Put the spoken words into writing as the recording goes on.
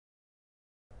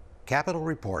Capitol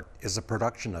Report is a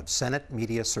production of Senate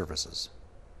Media Services.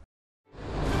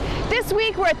 This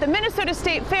week, we're at the Minnesota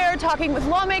State Fair talking with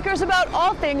lawmakers about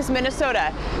all things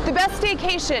Minnesota. The best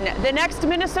staycation, the next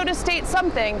Minnesota State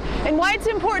something, and why it's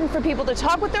important for people to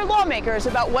talk with their lawmakers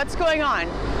about what's going on.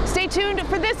 Stay tuned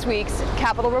for this week's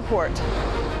Capitol Report.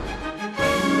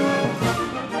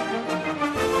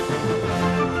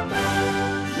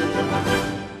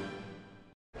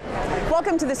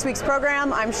 Welcome to this week's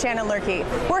program. I'm Shannon Lurkey.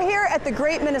 We're here at the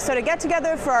Great Minnesota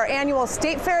Get-Together for our annual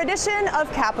State Fair edition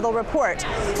of Capitol Report.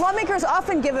 Lawmakers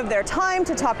often give of their time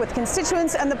to talk with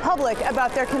constituents and the public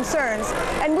about their concerns,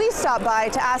 and we stop by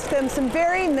to ask them some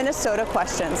very Minnesota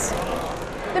questions.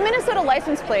 The Minnesota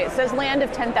license plate says land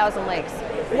of 10,000 lakes.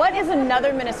 What is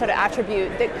another Minnesota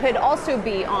attribute that could also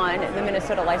be on the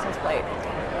Minnesota license plate?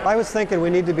 I was thinking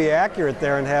we need to be accurate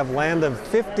there and have land of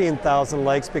 15,000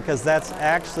 lakes, because that's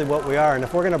actually what we are. And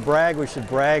if we're going to brag, we should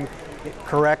brag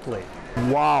correctly.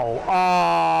 Wow.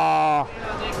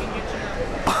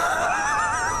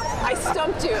 I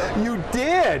stumped you. You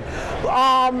did.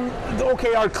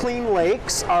 Okay, our clean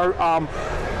lakes are,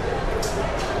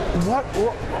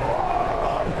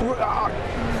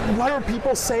 what are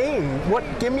people saying?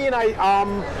 Give me an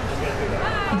idea.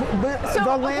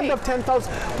 The land of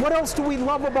 10,000. What else do we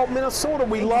love about Minnesota?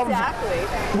 We love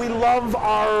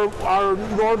our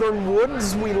northern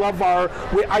woods. We love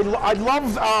I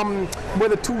love where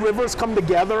the two rivers come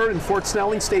together in Fort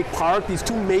Snelling State Park. These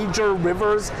two major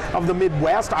rivers of the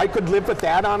Midwest. I could live with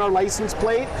that on our license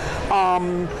plate.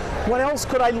 What else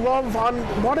could I love on?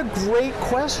 What a great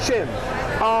question.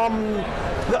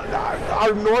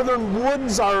 Our northern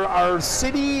woods, our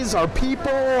cities, our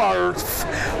people, our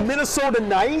Minnesota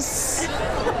nice.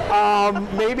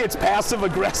 Maybe it's passive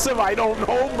aggressive, I don't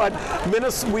know, but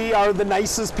we are the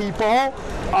nicest people.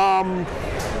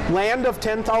 Land of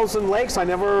 10,000 lakes, I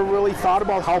never really thought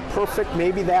about how perfect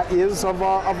maybe that is of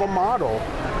a model.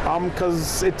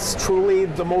 Because it's truly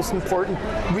the most important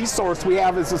resource we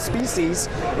have as a species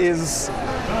is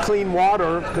clean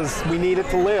water, because we need it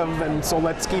to live, and so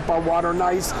let's keep our water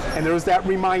nice. And there's that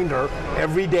reminder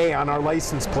every day on our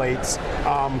license plates,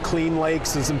 clean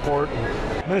lakes is important.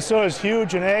 Minnesota is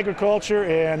huge in agriculture,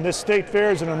 and this state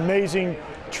fair is an amazing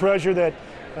treasure that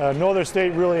no other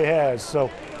state really has. So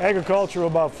agriculture,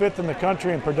 about 5th in the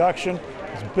country in production.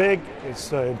 It's big,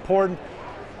 it's important.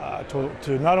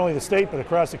 To not only the state, but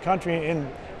across the country, in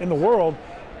the world,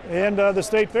 and the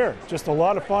state fair. Just a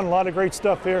lot of fun, a lot of great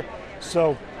stuff here.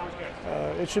 So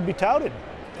it should be touted.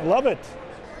 I love it.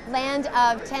 Land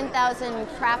of 10,000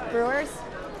 craft brewers.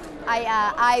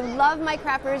 I love my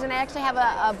craft brewers, and I actually have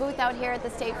a booth out here at the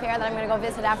state fair that I'm going to go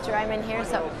visit after I'm in here.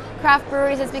 So craft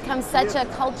breweries has become such a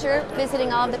culture,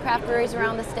 visiting all of the craft breweries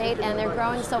around the state, and they're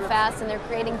growing so fast and they're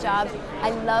creating jobs. I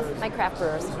love my craft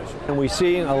brewers. And we're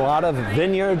seeing a lot of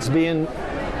vineyards being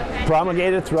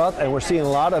promulgated throughout, and we're seeing a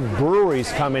lot of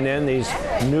breweries coming in, these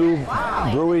new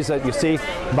breweries that you see.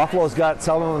 Buffalo's got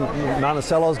some of them,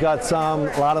 Monticello's got some,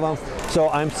 a lot of them. So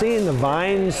I'm seeing the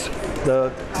vines,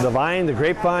 the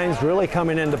grapevines really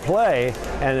coming into play,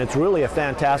 and it's really a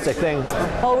fantastic thing.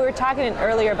 Well, we were talking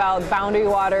earlier about boundary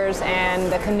waters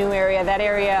and the canoe area. That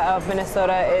area of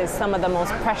Minnesota is some of the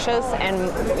most precious,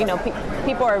 and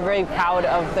people are very proud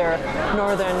of their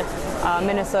northern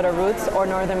Minnesota roots or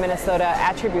northern Minnesota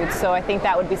attributes. So I think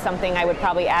that would be something I would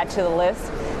probably add to the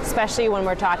list, especially when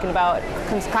we're talking about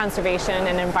conservation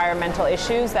and environmental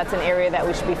issues. That's an area that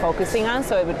we should be focusing on,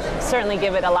 so it would certainly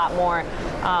give it a lot more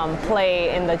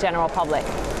play in the general public.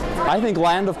 I think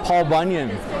land of Paul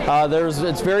Bunyan.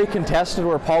 It's very contested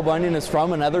where Paul Bunyan is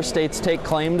from, and other states take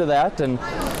claim to that. And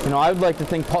I would like to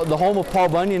think the home of Paul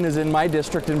Bunyan is in my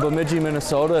district in Bemidji,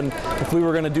 Minnesota. And if we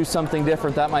were going to do something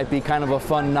different, that might be kind of a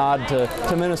fun nod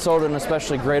to Minnesota, and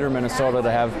especially Greater Minnesota,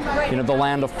 to have the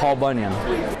land of Paul Bunyan.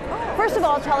 First of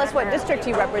all, tell us what district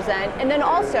you represent, and then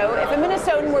also, if a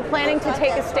Minnesotan were planning to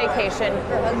take a staycation,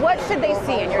 what should they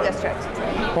see in your district?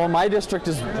 Well, my district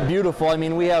is beautiful. I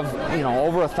mean, we have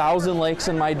over 1,000 lakes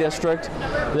in my district.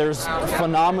 There's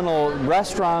phenomenal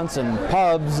restaurants and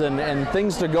pubs and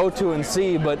things to go to and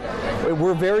see, but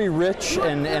we're very rich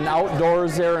in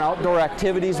outdoors there and outdoor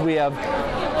activities. We have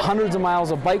hundreds of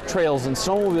miles of bike trails and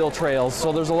snowmobile trails,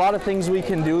 so there's a lot of things we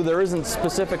can do. There isn't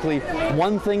specifically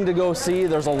one thing to go see.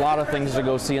 There's a lot of things to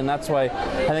go see, and that's why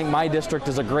I think my district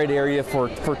is a great area for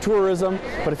tourism.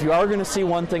 But if you are going to see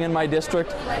one thing in my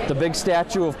district, the big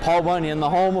statue of Paul Bunyan, the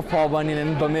home of Paul Bunyan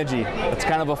in Bemidji. It's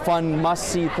kind of a fun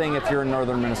must-see thing if you're in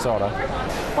northern Minnesota.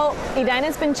 Well,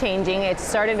 Edina's been changing. It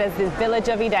started as the village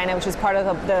of Edina, which is part of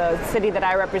the city that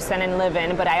I represent and live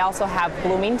in, but I also have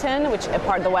Bloomington, which is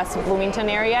part of the west of Bloomington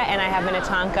area, and I have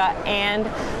Minnetonka and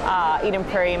Eden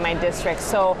Prairie in my district.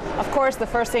 So, of course, the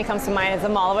first thing that comes to mind is the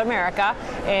Mall of America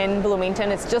in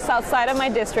Bloomington. It's just outside of my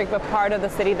district, but part of the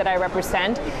city that I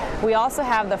represent. We also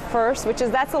have the first,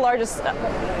 that's the largest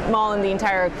mall in the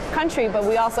entire country, but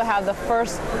we also have the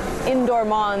first indoor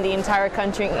mall in the entire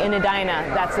country in Edina.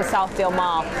 That's the Southdale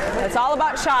Mall. It's all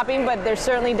about shopping, but there's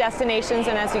certainly destinations,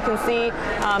 and as you can see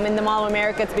in the Mall of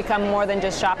America, it's become more than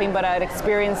just shopping, but an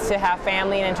experience to have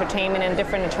family and entertainment and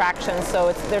different attractions.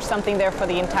 So there's something there for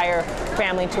the entire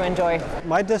family to enjoy.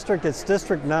 My district is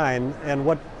District 9, and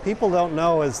what people don't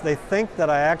know is they think that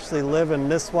I actually live in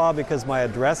Nisswa because my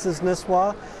address is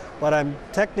Nisswa, but I'm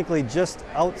technically just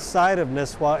outside of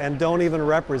Nisswa and don't even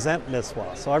represent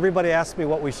Nisswa. So everybody asks me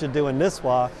what we should do in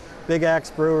Nisswa. Big Axe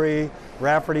Brewery,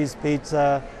 Rafferty's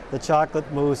Pizza, the Chocolate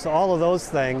Mousse, all of those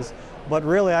things. But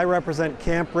really I represent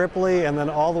Camp Ripley and then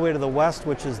all the way to the west,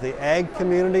 which is the ag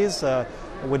communities,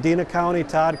 Wadena County,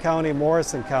 Todd County,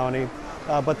 Morrison County.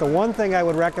 But the one thing I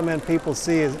would recommend people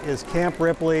see is Camp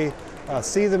Ripley.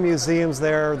 See the museums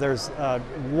there. There's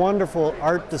wonderful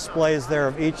art displays there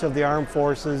of each of the armed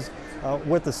forces.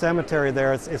 With the cemetery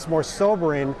there, it's more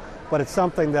sobering, but it's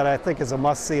something that I think is a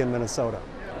must-see in Minnesota.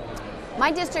 My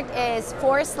district is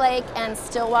Forest Lake and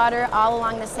Stillwater, all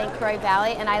along the St. Croix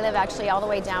Valley, and I live actually all the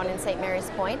way down in St. Mary's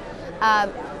Point.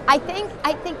 I think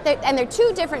that, and they're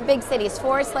two different big cities.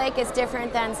 Forest Lake is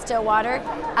different than Stillwater,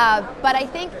 but I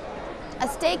think a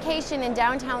staycation in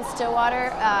downtown Stillwater,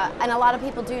 and a lot of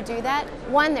people do that.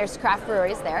 One, there's craft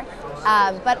breweries there,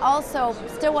 but also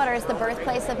Stillwater is the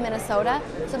birthplace of Minnesota,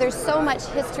 so there's so much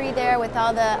history there with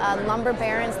all the lumber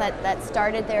barons that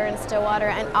started there in Stillwater,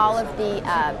 and all of the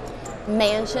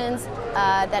mansions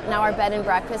that now are bed and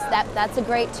breakfast. That's a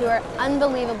great tour.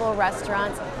 Unbelievable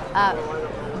restaurants,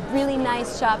 really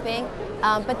nice shopping,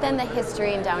 but then the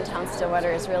history in downtown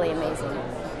Stillwater is really amazing.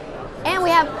 And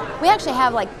we actually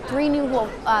have like three new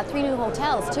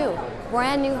hotels too,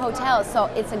 brand new hotels. So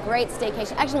it's a great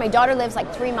staycation. Actually, my daughter lives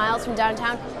like 3 miles from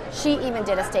downtown. She even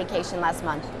did a staycation last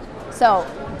month. So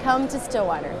come to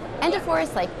Stillwater and to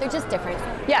Forest Lake. They're just different.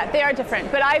 Yeah, they are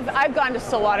different. But I've gone to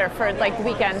Stillwater for like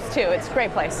weekends too. It's a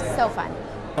great place. So fun.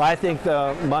 Well, I think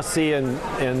the must-see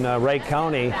in Wright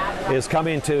County is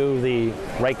coming to the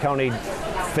Wright County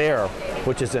Fair,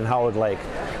 which is in Howard Lake.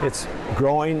 It's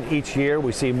growing each year.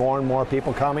 We see more and more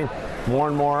people coming, more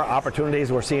and more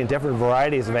opportunities. We're seeing different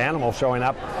varieties of animals showing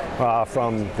up,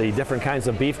 from the different kinds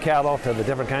of beef cattle to the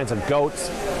different kinds of goats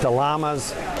to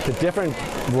llamas to different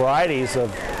varieties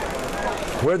of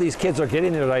where these kids are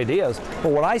getting their ideas.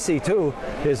 But what I see too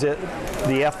is that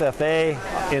the FFA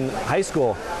in high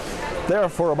school, there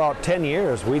for about 10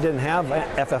 years, we didn't have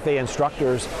FFA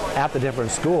instructors at the different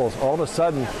schools. All of a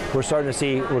sudden, we're starting to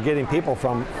see, we're getting people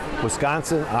from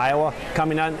Wisconsin, Iowa,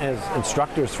 coming on as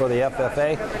instructors for the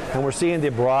FFA, and we're seeing the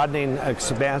broadening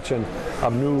expansion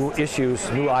of new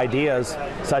issues, new ideas,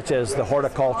 such as the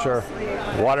horticulture,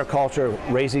 water culture,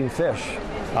 raising fish.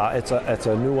 It's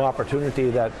a new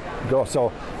opportunity that goes.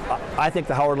 So I think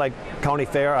the Howard Lake County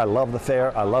Fair, I love the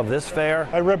fair, I love this fair.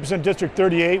 I represent District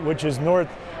 38, which is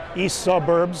northeast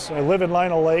suburbs. I live in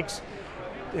Lionel Lakes,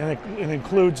 and it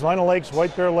includes Lionel Lakes,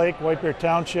 White Bear Lake, White Bear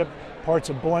Township, parts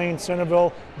of Blaine,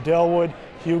 Centerville, Delwood,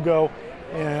 Hugo,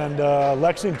 and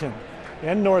Lexington,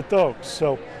 and North Oaks.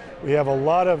 So we have a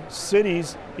lot of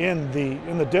cities in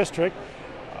the district.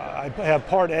 I have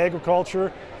part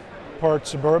agriculture, part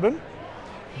suburban,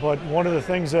 but one of the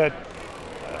things that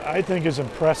I think is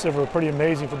impressive or pretty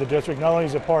amazing for the district, not only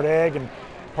is it part ag and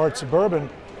part suburban,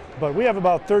 but we have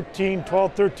about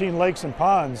 12, 13 lakes and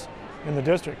ponds in the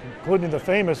district, including the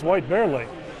famous White Bear Lake.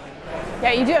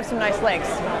 Yeah, you do have some nice lakes.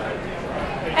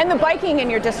 And the biking in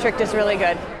your district is really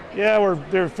good. Yeah,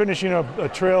 they're finishing a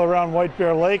trail around White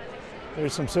Bear Lake.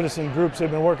 There's some citizen groups that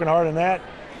have been working hard on that.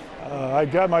 I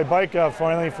got my bike out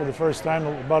finally for the first time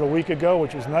about a week ago,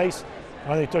 which was nice.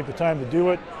 Finally took the time to do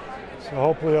it. So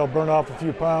hopefully I'll burn off a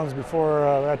few pounds before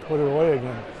I have to put it away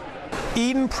again.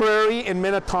 Eden Prairie in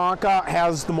Minnetonka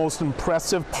has the most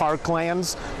impressive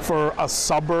parklands for a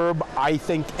suburb, I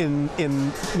think, in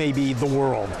maybe the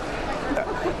world.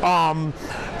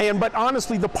 But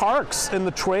honestly, the parks and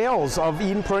the trails of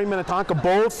Eden Prairie, Minnetonka,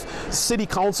 both city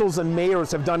councils and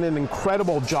mayors have done an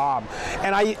incredible job.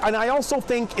 And I also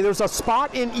think there's a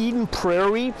spot in Eden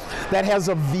Prairie that has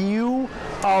a view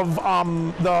of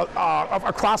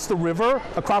across the river,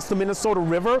 across the Minnesota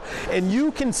River, and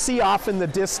you can see off in the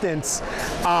distance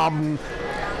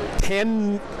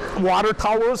 10 water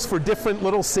towers for different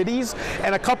little cities.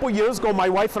 And a couple years ago, my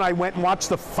wife and I went and watched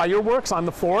the fireworks on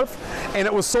the 4th, and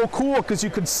it was so cool because you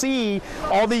could see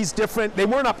all these different, they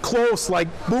weren't up close like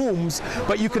booms,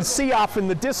 but you could see off in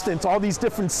the distance all these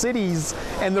different cities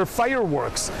and their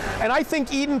fireworks. And I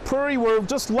think Eden Prairie, we're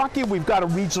just lucky. We've got a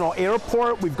regional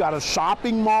airport, we've got a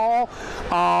shopping mall.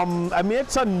 I mean,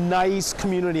 it's a nice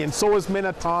community, and so is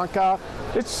Minnetonka.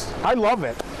 I love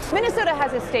it. Minnesota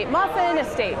has a state muffin, a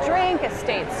state drink, a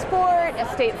state sport, a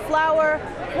state flower.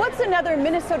 What's another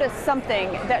Minnesota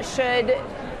something that should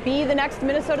be the next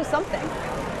Minnesota something?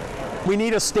 We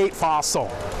need a state fossil.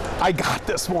 I got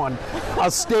this one. A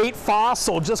state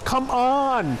fossil. Just come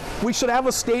on. We should have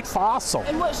a state fossil.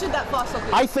 And what should that fossil be?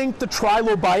 I think the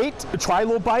trilobite. The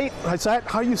trilobite. Is that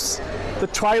how you? The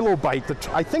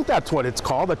trilobite. I think that's what it's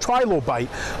called. The trilobite.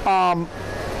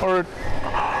 Or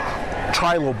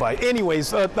trilobite.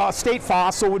 Anyways, the state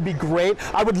fossil would be great.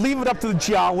 I would leave it up to the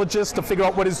geologists to figure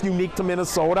out what is unique to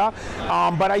Minnesota.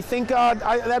 But I think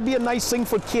that'd be a nice thing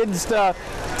for kids to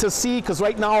see, because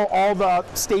right now all the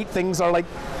state things are like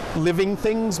living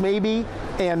things maybe,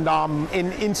 and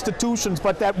in institutions,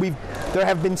 but that there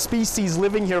have been species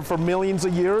living here for millions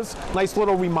of years. Nice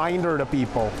little reminder to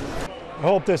people. I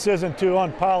hope this isn't too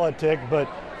unpolitic, but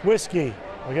whiskey.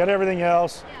 We got everything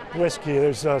else. Whiskey.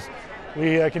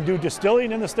 We can do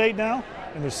distilling in the state now,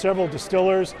 and there's several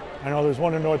distillers. I know there's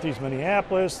one in northeast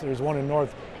Minneapolis. There's one in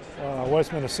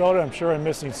west Minnesota. I'm sure I'm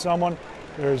missing someone.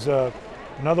 There's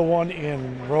another one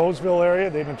in Roseville area.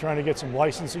 They've been trying to get some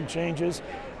licensing changes.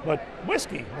 But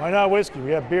whiskey, why not whiskey?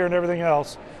 We have beer and everything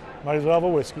else. Might as well have a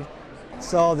whiskey.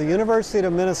 So the University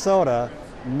of Minnesota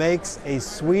makes a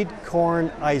sweet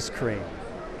corn ice cream.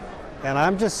 And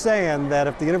I'm just saying that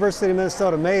if the University of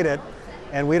Minnesota made it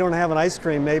and we don't have an ice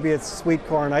cream, maybe it's sweet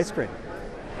corn ice cream.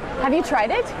 Have you tried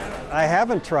it? I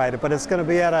haven't tried it, but it's going to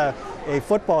be at a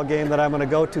football game that I'm going to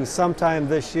go to sometime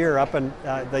this year up in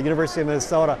the University of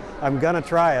Minnesota. I'm going to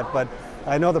try it, but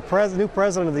I know the new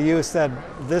president of the U said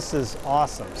this is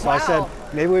awesome. So wow. I said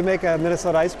maybe we make a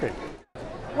Minnesota ice cream.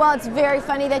 Well, it's very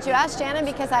funny that you asked, Shannon,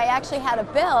 because I actually had a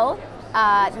bill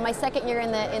my second year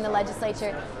in the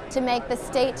legislature to make the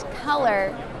state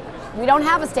color. We don't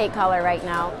have a state color right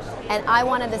now, and I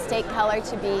wanted the state color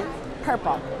to be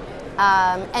purple.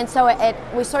 And so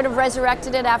we sort of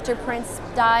resurrected it after Prince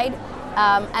died,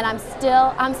 and I'm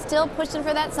still pushing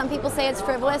for that. Some people say it's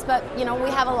frivolous, but we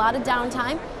have a lot of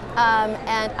downtime.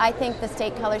 And I think the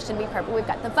state color should be purple. We've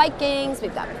got the Vikings,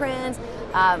 we've got Prince,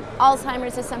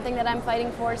 Alzheimer's is something that I'm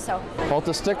fighting for. So, well,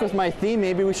 to stick with my theme,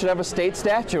 maybe we should have a state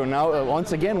statue. Now,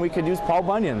 once again, we could use Paul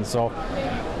Bunyan. So,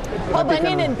 Paul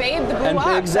Bunyan and Babe the Blue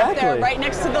Ox up there, right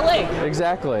next to the lake.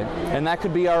 Exactly, and that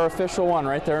could be our official one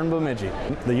right there in Bemidji.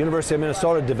 The University of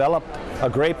Minnesota developed a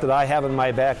grape that I have in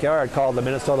my backyard called the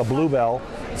Minnesota Bluebell.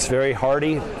 It's very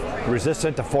hardy,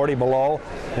 resistant to 40 below,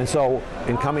 and so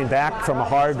in coming back from a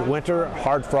hard winter,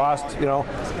 hard frost,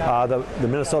 the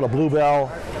Minnesota Bluebell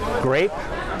grape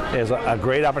is a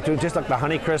great opportunity, just like the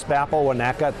Honeycrisp apple when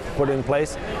that got put in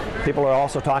place. People are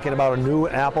also talking about a new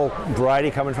apple variety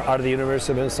coming out of the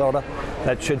University of Minnesota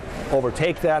that should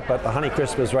overtake that, but the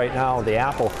Honeycrisp is right now the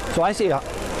apple. So I see a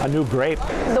new grape.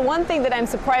 The one thing that I'm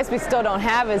surprised we still don't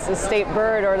have is the state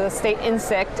bird or the state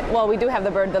insect. Well, we do have the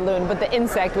bird, the loon, but the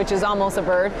insect, which is almost a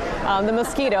bird, the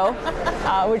mosquito,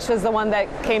 which was the one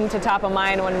that came to top of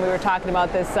mind when we were talking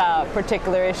about this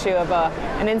particular issue of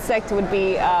an insect would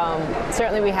be,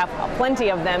 certainly we have plenty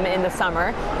of them in the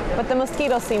summer, but the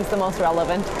mosquito seems the most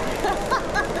relevant.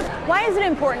 Why is it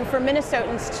important for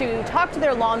Minnesotans to talk to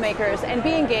their lawmakers and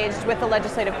be engaged with the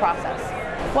legislative process?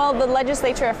 Well, the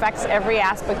legislature affects every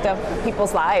aspect of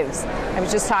people's lives. I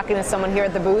was just talking to someone here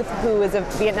at the booth who is a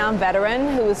Vietnam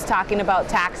veteran who was talking about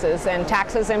taxes, and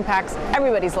taxes impacts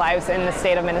everybody's lives in the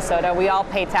state of Minnesota. We all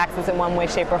pay taxes in one way,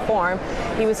 shape, or form.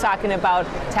 He was talking about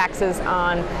taxes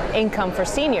on income for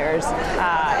seniors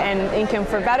and income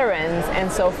for veterans and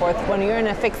so forth. When you're in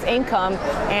a fixed income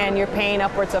and you're paying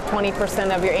upwards of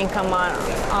 20% of your income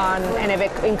on and if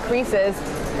it increases,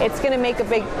 it's going to make a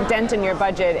big dent in your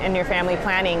budget and your family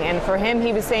planning. And for him,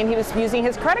 he was saying he was using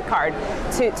his credit card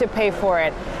to pay for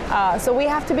it. So we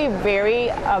have to be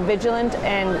very vigilant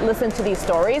and listen to these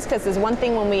stories, because there's one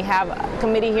thing when we have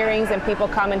committee hearings and people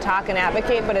come and talk and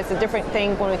advocate, but it's a different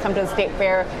thing when we come to the state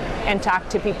fair and talk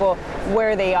to people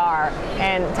where they are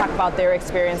and talk about their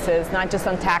experiences, not just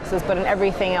on taxes, but in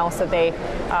everything else that they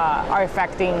are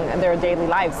affecting their daily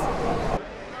lives.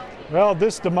 Well,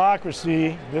 this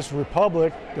democracy, this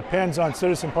republic, depends on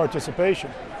citizen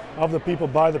participation of the people,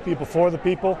 by the people, for the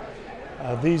people.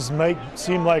 These may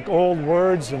seem like old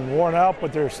words and worn out,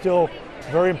 but they're still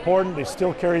very important. They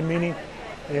still carry meaning.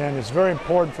 And it's very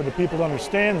important for the people to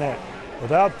understand that.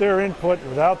 Without their input,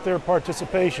 without their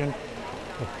participation,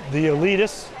 the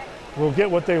elitists will get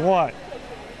what they want.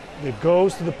 It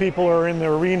goes to the people who are in the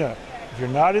arena. If you're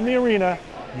not in the arena,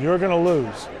 you're going to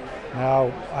lose.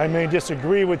 Now, I may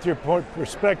disagree with your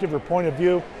perspective or point of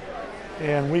view,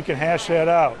 and we can hash that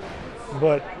out.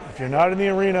 But if you're not in the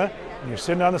arena and you're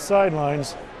sitting on the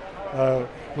sidelines,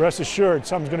 rest assured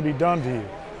something's going to be done to you.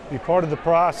 Be part of the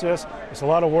process. It's a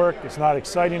lot of work. It's not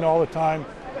exciting all the time,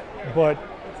 but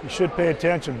you should pay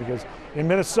attention, because in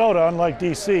Minnesota, unlike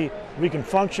DC, we can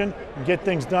function and get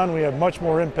things done. We have much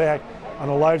more impact on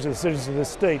the lives of the citizens of this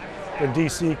state than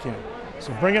DC can.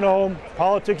 So bring it home.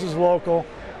 Politics is local.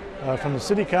 From the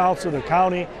city council, the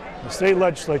county, the state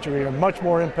legislature, we have much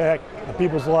more impact on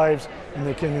people's lives than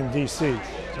they can in DC.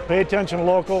 So pay attention to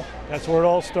local. That's where it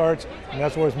all starts, and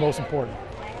that's where it's most important.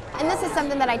 And this is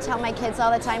something that I tell my kids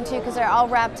all the time too, because they're all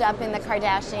wrapped up in the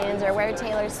Kardashians or where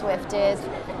Taylor Swift is.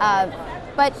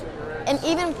 And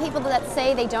even people that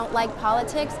say they don't like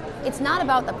politics, it's not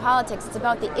about the politics, it's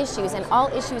about the issues, and all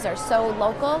issues are so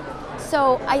local.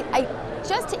 So I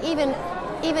just to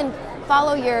even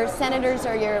follow your senators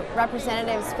or your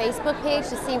representatives' Facebook page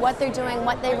to see what they're doing,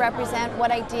 what they represent,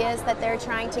 what ideas that they're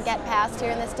trying to get passed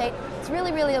here in the state. It's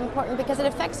really, really important because it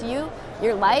affects you,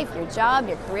 your life, your job,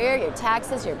 your career, your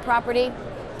taxes, your property,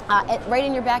 right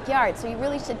in your backyard. So you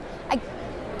really should, I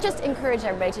just encourage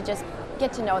everybody to just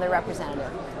get to know their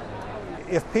representative.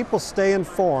 If people stay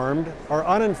informed or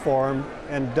uninformed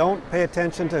and don't pay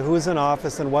attention to who's in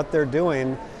office and what they're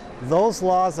doing, those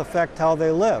laws affect how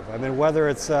they live. I mean, whether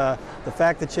it's the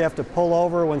fact that you have to pull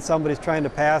over when somebody's trying to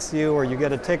pass you, or you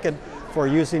get a ticket for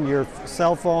using your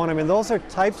cell phone. I mean, those are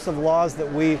types of laws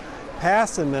that we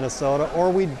pass in Minnesota, or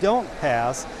we don't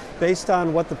pass, based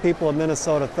on what the people of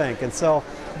Minnesota think. And so,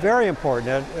 very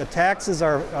important. Taxes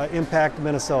are impact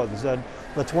Minnesotans.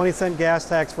 The 20-cent gas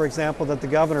tax, for example, that the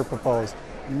governor proposed.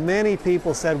 Many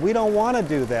people said, we don't want to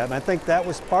do that. And I think that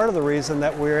was part of the reason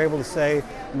that we were able to say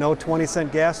no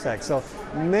 20-cent gas tax. So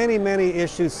many, many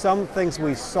issues, some things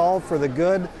we solve for the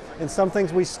good, and some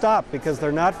things we stop because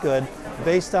they're not good,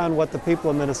 based on what the people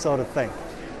of Minnesota think.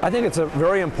 I think it's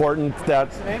very important that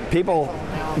people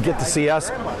get to see us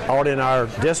out in our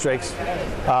districts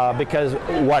because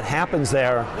what happens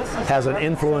there has an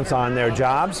influence on their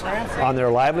jobs, on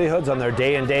their livelihoods, on their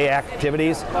day-to-day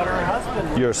activities.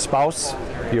 Your spouse,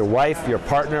 your wife, your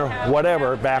partner,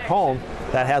 whatever, back home,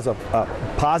 that has a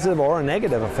positive or a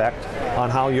negative effect on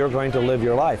how you're going to live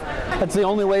your life. That's the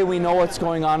only way we know what's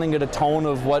going on and get a tone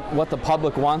of what the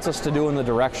public wants us to do in the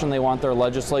direction they want their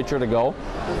legislature to go.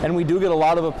 And we do get a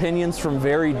lot of opinions from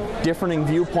very differing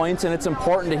viewpoints, and it's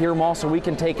important to hear them all so we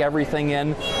can take everything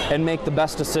in and make the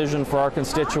best decision for our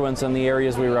constituents and the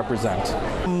areas we represent.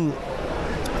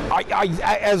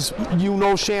 As you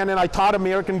know, Shannon, I taught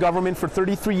American government for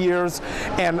 33 years,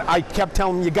 and I kept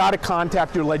telling them, you got to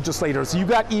contact your legislators. You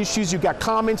got issues, you got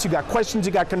comments, you got questions,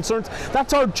 you got concerns.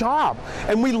 That's our job,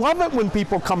 and we love it when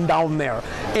people come down there.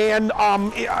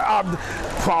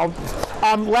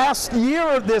 And last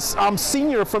year, this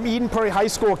senior from Eden Prairie High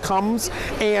School comes,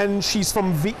 and she's been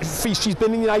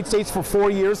in the United States for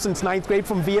 4 years, since 9th grade,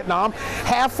 from Vietnam.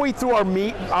 Halfway through our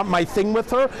my thing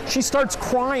with her, she starts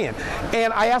crying,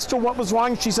 and I asked her what was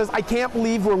wrong. She says, I can't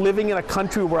believe we're living in a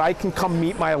country where I can come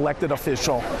meet my elected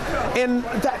official. And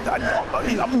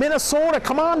Minnesota,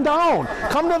 come on down.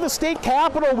 Come to the state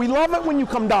capitol. We love it when you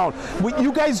come down.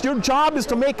 You guys, your job is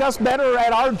to make us better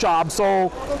at our job, so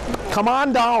come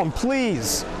on down,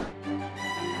 please.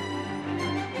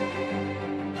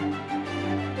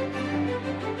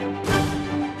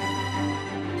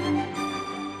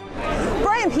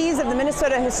 Pease of the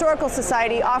Minnesota Historical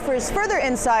Society offers further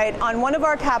insight on one of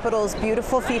our capital's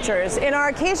beautiful features in our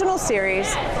occasional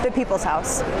series, The People's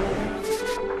House.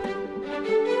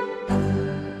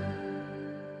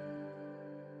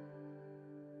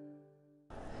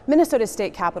 Minnesota's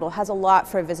state capitol has a lot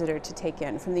for a visitor to take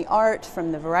in, from the art,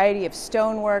 from the variety of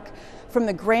stonework, from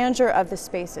the grandeur of the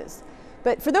spaces.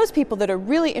 But for those people that are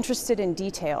really interested in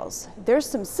details, there's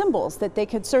some symbols that they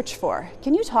could search for.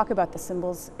 Can you talk about the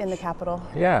symbols in the Capitol?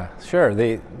 Yeah, sure.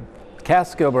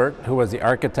 Cass Gilbert, who was the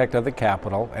architect of the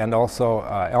Capitol, and also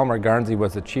Elmer Garnsey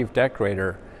was the chief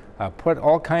decorator, put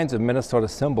all kinds of Minnesota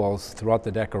symbols throughout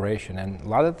the decoration. And a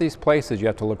lot of these places you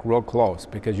have to look real close,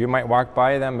 because you might walk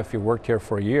by them if you worked here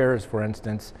for years, for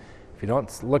instance. If you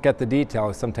don't look at the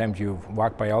details, sometimes you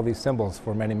walk by all these symbols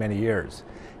for many, many years.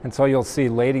 And so you'll see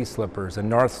lady slippers and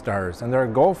North Stars, and there are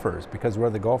gophers, because we're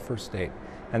the gopher state.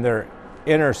 And they're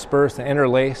interspersed and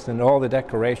interlaced in all the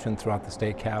decoration throughout the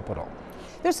state capitol.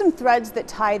 There's some threads that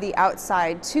tie the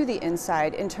outside to the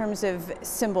inside in terms of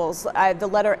symbols, the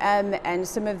letter M and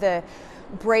some of the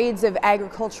braids of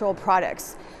agricultural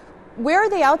products. Where are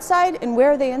they outside and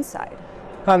where are they inside?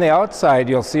 On the outside,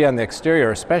 you'll see on the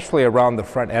exterior, especially around the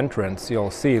front entrance,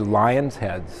 you'll see lion's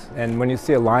heads. And when you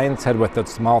see a lion's head with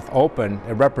its mouth open,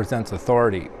 it represents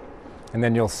authority. And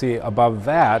then you'll see above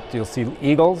that, you'll see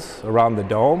eagles around the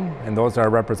dome, and those are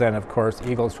represented, of course,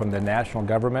 eagles from the national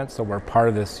government, so we're part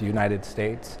of this United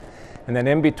States. And then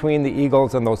in between the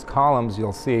eagles and those columns,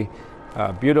 you'll see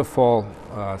beautiful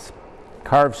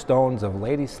carved stones of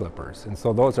lady slippers, and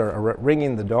so those are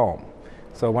ringing the dome.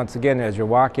 So once again, as you're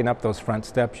walking up those front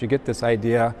steps, you get this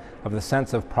idea of the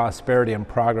sense of prosperity and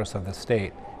progress of the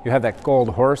state. You have that gold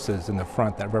horses in the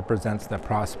front that represents the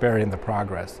prosperity and the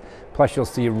progress. Plus you'll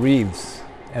see wreaths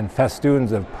and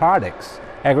festoons of products,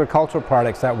 agricultural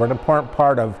products that were an important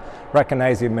part of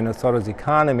recognizing Minnesota's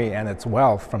economy and its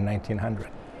wealth from 1900.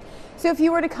 So if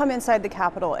you were to come inside the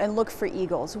Capitol and look for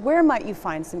eagles, where might you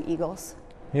find some eagles?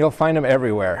 You'll find them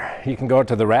everywhere. You can go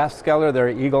to the Rathskeller. There are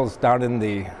eagles down in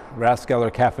the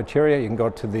Rathskeller cafeteria. You can go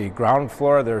to the ground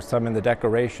floor. There are some in the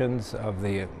decorations of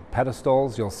the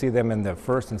pedestals. You'll see them in the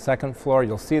first and second floor.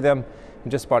 You'll see them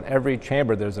in just about every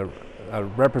chamber. There's a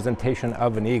representation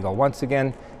of an eagle. Once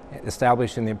again,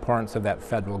 establishing the importance of that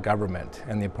federal government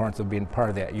and the importance of being part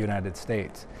of the United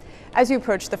States. As you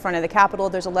approach the front of the Capitol,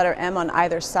 there's a letter M on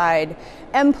either side.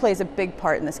 M plays a big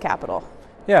part in this Capitol.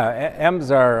 Yeah, M's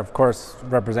are, of course,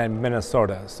 representing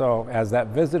Minnesota. So as that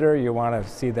visitor, you want to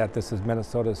see that this is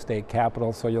Minnesota's state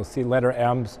capital. So you'll see letter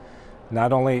M's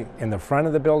not only in the front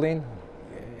of the building,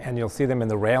 and you'll see them in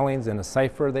the railings, in a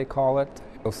cipher they call it.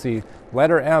 You'll see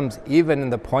letter M's even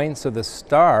in the points of the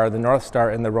star, the North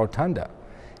Star in the rotunda.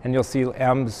 And you'll see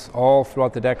M's all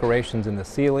throughout the decorations in the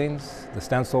ceilings, the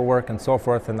stencil work and so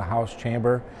forth in the House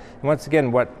chamber. And once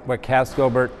again, what Cass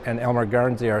Gilbert and Elmer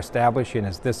Garnsey are establishing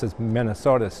is this is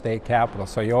Minnesota's state capital.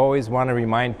 So you always want to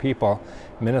remind people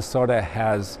Minnesota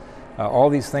has all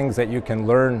these things that you can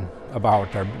learn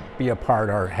about or be a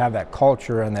part or have that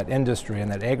culture and that industry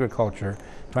and that agriculture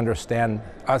to understand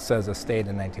us as a state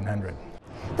in 1900.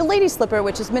 The lady slipper,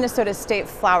 which is Minnesota's state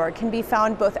flower, can be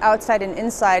found both outside and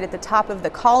inside at the top of the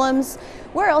columns.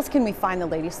 Where else can we find the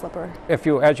lady slipper?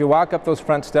 As you walk up those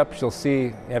front steps, you'll see,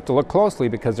 you have to look closely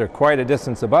because they're quite a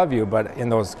distance above you, but in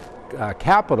those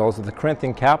capitals, the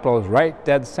Corinthian capitals, right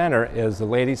dead center is the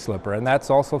lady slipper, and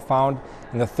that's also found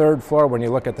in the third floor. When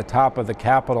you look at the top of the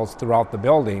capitals throughout the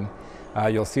building,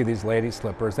 you'll see these lady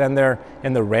slippers, and they're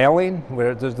in the railing.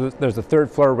 Where there's a third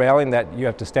floor railing that you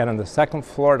have to stand on the second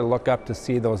floor to look up to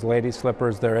see those lady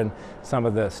slippers. They're in some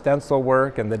of the stencil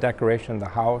work and the decoration of the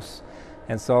house,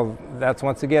 and so that's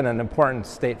once again an important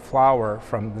state flower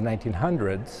from the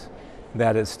 1900s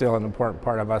that is still an important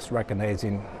part of us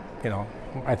recognizing. You know,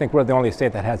 I think we're the only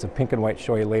state that has a pink and white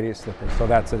showy lady slipper, so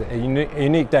that's a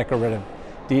unique decorative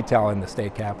detail in the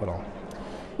state capitol.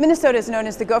 Minnesota is known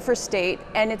as the Gopher State,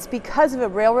 and it's because of a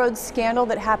railroad scandal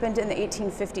that happened in the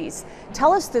 1850s.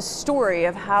 Tell us the story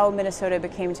of how Minnesota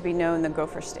became to be known the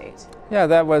Gopher State. Yeah,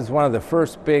 that was one of the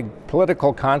first big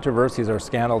political controversies or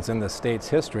scandals in the state's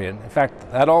history. And in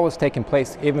fact, that all was taking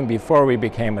place even before we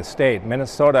became a state.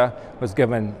 Minnesota was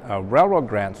given railroad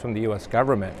grants from the U.S.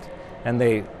 government, and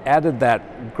they added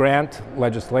that grant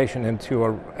legislation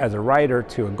as a rider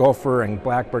to a gopher and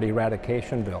blackbird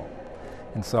eradication bill.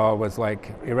 And so it was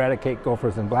like eradicate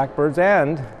gophers and blackbirds,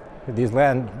 and these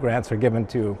land grants are given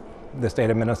to the state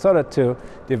of Minnesota to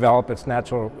develop its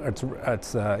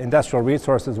industrial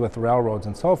resources with railroads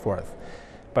and so forth.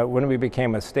 But when we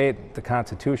became a state, the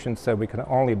Constitution said we could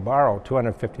only borrow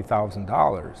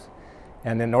 $250,000.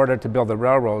 And in order to build the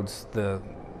railroads, the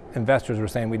investors were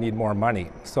saying we need more money.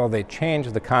 So they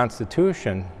changed the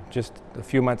Constitution just a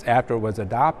few months after it was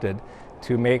adopted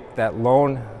to make that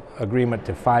loan agreement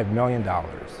to $5 million.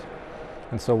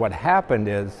 And so what happened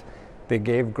is they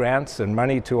gave grants and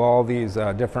money to all these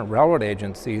different railroad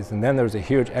agencies, and then there was a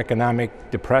huge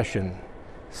economic depression,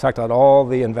 sucked out all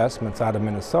the investments out of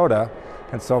Minnesota,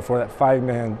 and so for that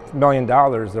 $5 million,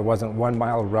 there wasn't 1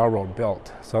 mile of railroad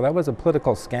built. So that was a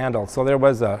political scandal. So there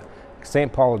was a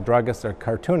St. Paul druggist or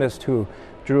cartoonist who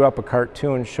drew up a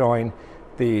cartoon showing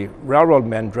the railroad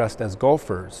men dressed as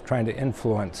gophers trying to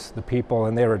influence the people,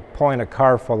 and they were pulling a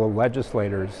car full of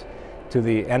legislators to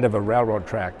the end of a railroad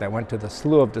track that went to the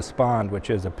Slough of Despond,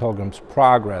 which is a Pilgrim's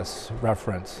Progress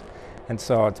reference. And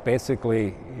so it's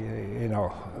basically, you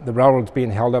know, the railroad's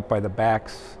being held up by the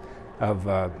backs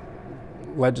of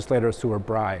legislators who were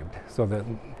bribed. So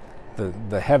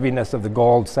the heaviness of the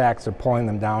gold sacks are pulling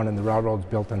them down, and the railroad's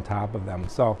built on top of them.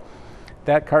 So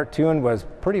that cartoon was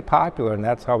pretty popular, and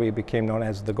that's how we became known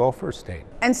as the Gopher State.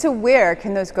 And so where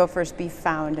can those gophers be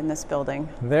found in this building?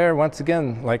 They're, once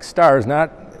again, like stars,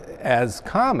 not as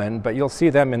common, but you'll see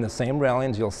them in the same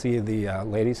railings. You'll see the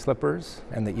lady slippers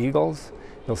and the eagles.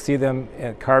 You'll see them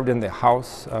carved in the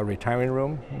house retiring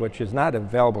room, which is not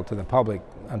available to the public,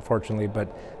 unfortunately, but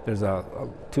there's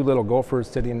two little gophers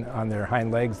sitting on their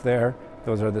hind legs there.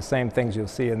 Those are the same things you'll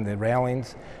see in the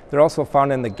railings. They're also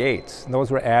found in the gates. Those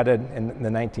were added in the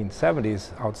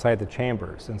 1970s outside the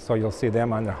chambers, and so you'll see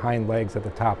them on their hind legs at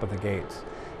the top of the gates.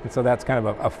 And so that's kind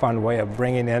of a fun way of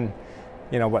bringing in,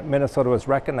 you know, what Minnesota was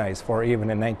recognized for even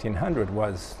in 1900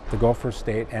 was the Gopher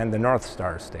State and the North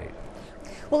Star State.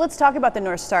 Well, let's talk about the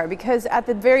North Star, because at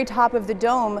the very top of the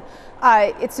dome,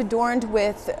 it's adorned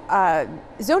with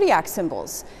zodiac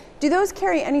symbols. Do those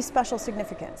carry any special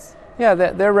significance? Yeah,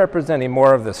 they're representing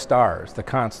more of the stars, the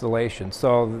constellations.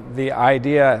 So the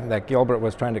idea that Gilbert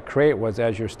was trying to create was,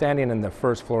 as you're standing in the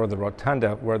first floor of the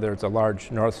rotunda, where there's a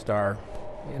large North Star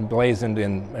emblazoned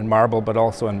in marble, but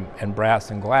also in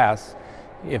brass and glass,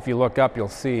 if you look up, you'll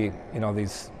see, you know,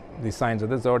 these signs of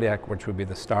the zodiac, which would be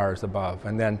the stars above.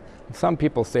 And then some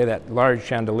people say that large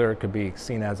chandelier could be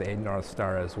seen as a North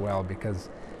Star as well, because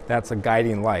that's a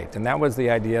guiding light. And that was the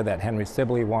idea that Henry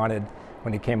Sibley wanted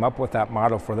when he came up with that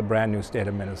model for the brand new state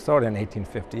of Minnesota in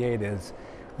 1858, is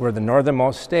we're the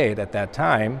northernmost state at that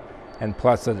time, and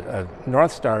plus a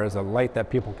North Star is a light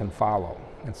that people can follow.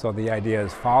 And so the idea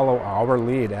is follow our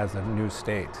lead as a new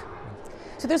state.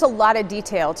 So there's a lot of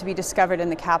detail to be discovered in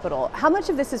the Capitol. How much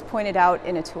of this is pointed out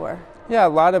in a tour? Yeah, a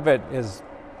lot of it is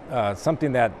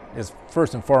something that is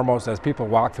first and foremost as people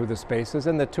walk through the spaces,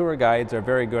 and the tour guides are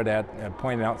very good at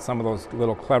pointing out some of those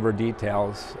little clever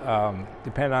details.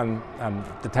 Depending on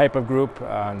the type of group,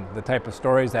 on the type of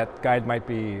stories that guide might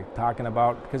be talking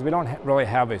about, because we don't really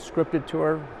have a scripted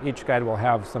tour. Each guide will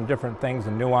have some different things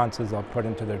and nuances they'll put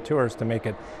into their tours to make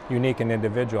it unique and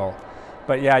individual.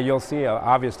 But yeah, you'll see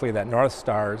obviously that North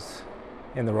Stars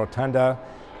in the rotunda.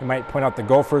 You might point out the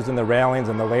gophers in the railings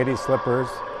and the lady slippers,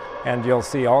 and you'll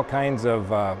see all kinds of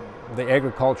the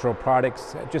agricultural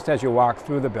products just as you walk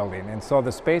through the building. And so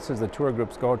the spaces the tour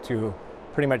groups go to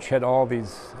pretty much hit all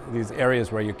these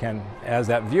areas where you can, as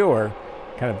that viewer,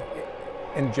 kind of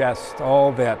ingest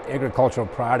all that agricultural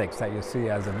products that you see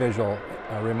as a visual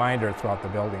reminder throughout the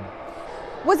building.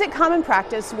 Was it common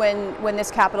practice when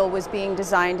this Capitol was being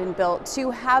designed and built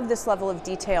to have this level of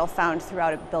detail found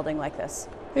throughout a building like this?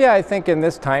 Yeah, I think in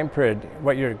this time period,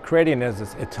 what you're creating is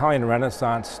this Italian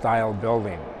Renaissance style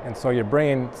building. And so you're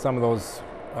bringing some of those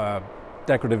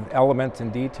decorative elements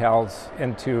and details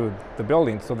into the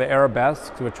building. So the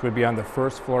arabesques, which would be on the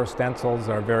first floor stencils,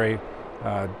 are very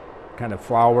kind of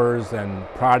flowers and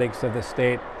products of the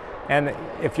state. And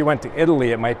if you went to Italy,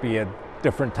 it might be a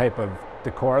different type of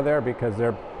decor there, because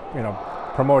they're, you know,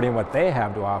 promoting what they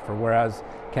have to offer, whereas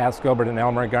Cass Gilbert and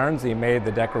Elmer Garnsey made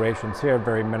the decorations here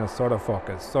very Minnesota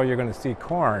focused. So you're going to see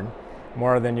corn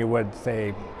more than you would,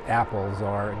 say, apples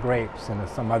or grapes in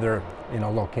some other, you know,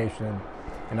 location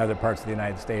in other parts of the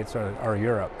United States or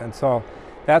Europe. And so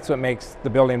that's what makes the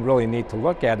building really neat to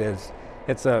look at. Is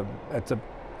it's a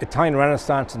Italian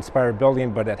Renaissance inspired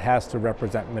building, but it has to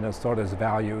represent Minnesota's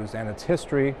values and its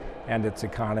history and its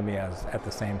economy at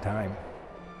the same time.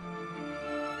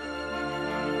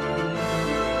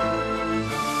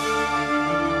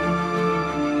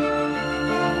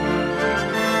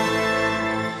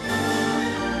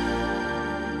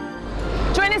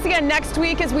 Join us again next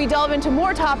week as we delve into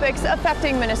more topics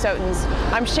affecting Minnesotans.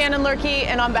 I'm Shannon Lurkey,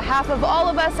 and on behalf of all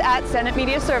of us at Senate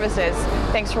Media Services,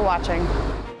 thanks for watching.